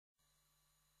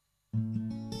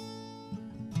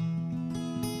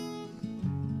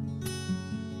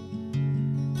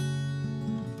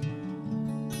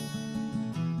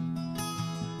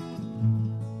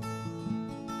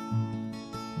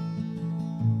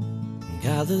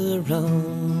gather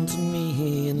round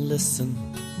me and listen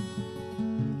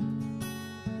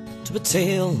to a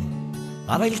tale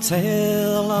that I'll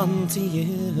tell unto you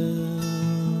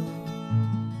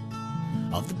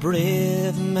of the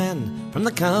brave men from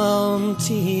the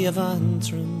county of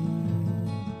Antrim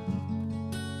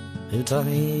who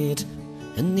died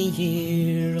in the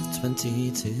year of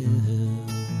 22.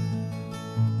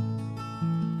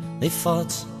 They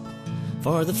fought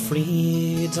for the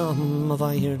freedom of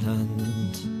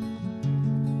Ireland.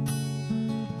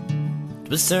 It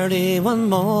was early one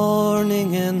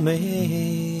morning in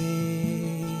May,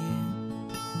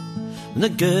 and the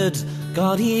good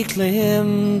God he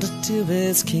claimed to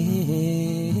his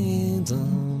kingdom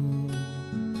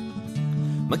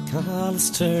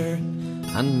McAllister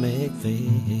and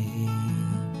McVeigh.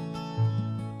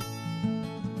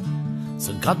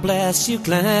 So God bless you,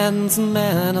 clans and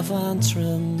men of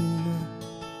Antrim.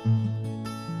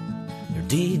 Your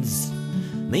deeds,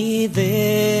 may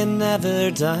they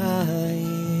never die,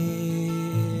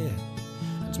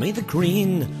 and may the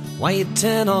green, white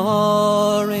and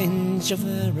orange of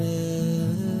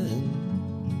Erin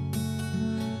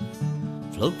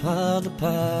float past the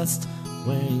past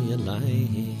where you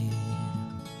lie.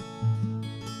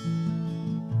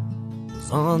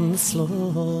 On the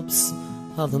slopes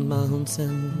of the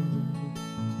mountain,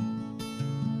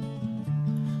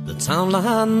 the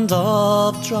townland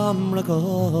of Drumragor,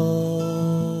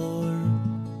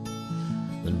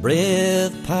 and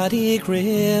brave Paddy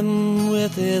Grim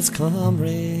with his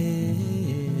comrades,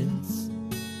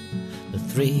 the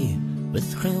three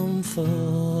with crown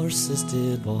forces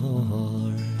did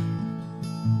war.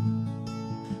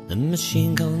 The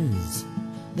machine guns,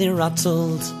 they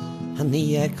rattled and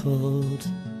they echoed,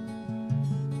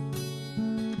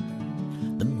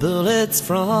 the bullets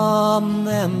from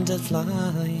them did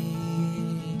fly,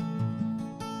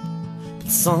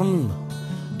 but some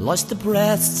lost the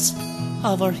breasts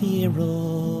of our heroes,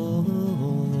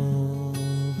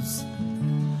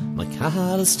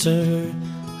 McAllister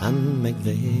and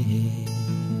McVeigh.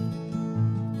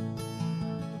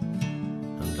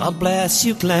 And God bless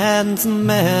you, clans and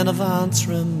men of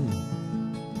Antrim.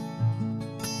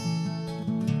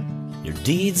 Your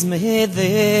deeds, may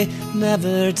they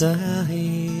never die.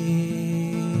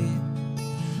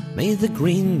 May the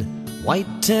green,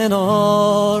 white and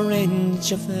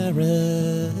orange of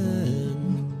Erin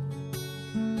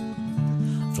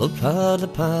float proudly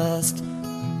past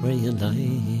where you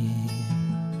lie.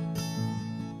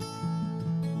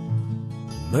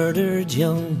 The murdered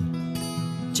young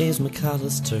James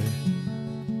McAllister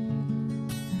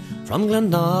from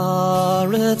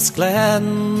Glenarret's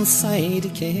Glenside he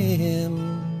came,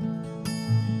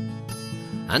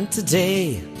 and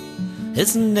today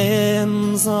his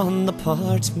name's on the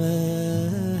parchment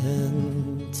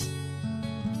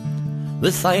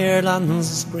with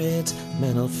Ireland's great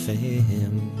men of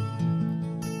fame.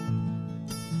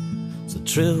 So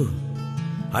true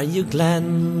are you,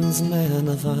 Glen's men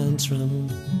of Antrim.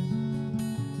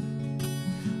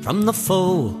 From the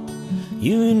foe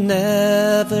you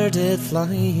never did fly,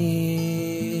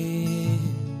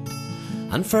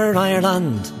 and for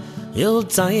Ireland you'll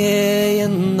die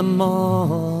in the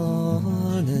morning,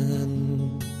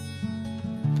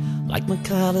 like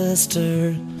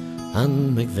McAllister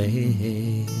and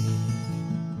McVeigh.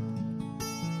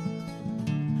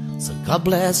 So God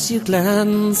bless you,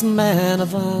 clans, men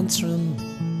of Antrim.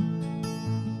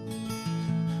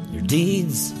 Your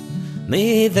deeds,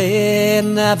 may they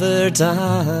never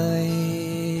die.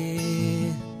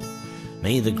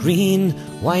 May the green,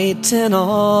 white and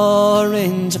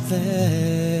orange of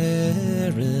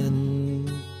Erin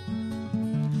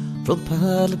float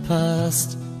proudly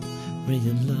past where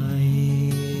you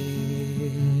lie.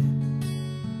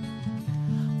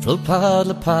 Float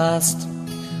proudly past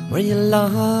where you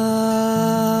lie.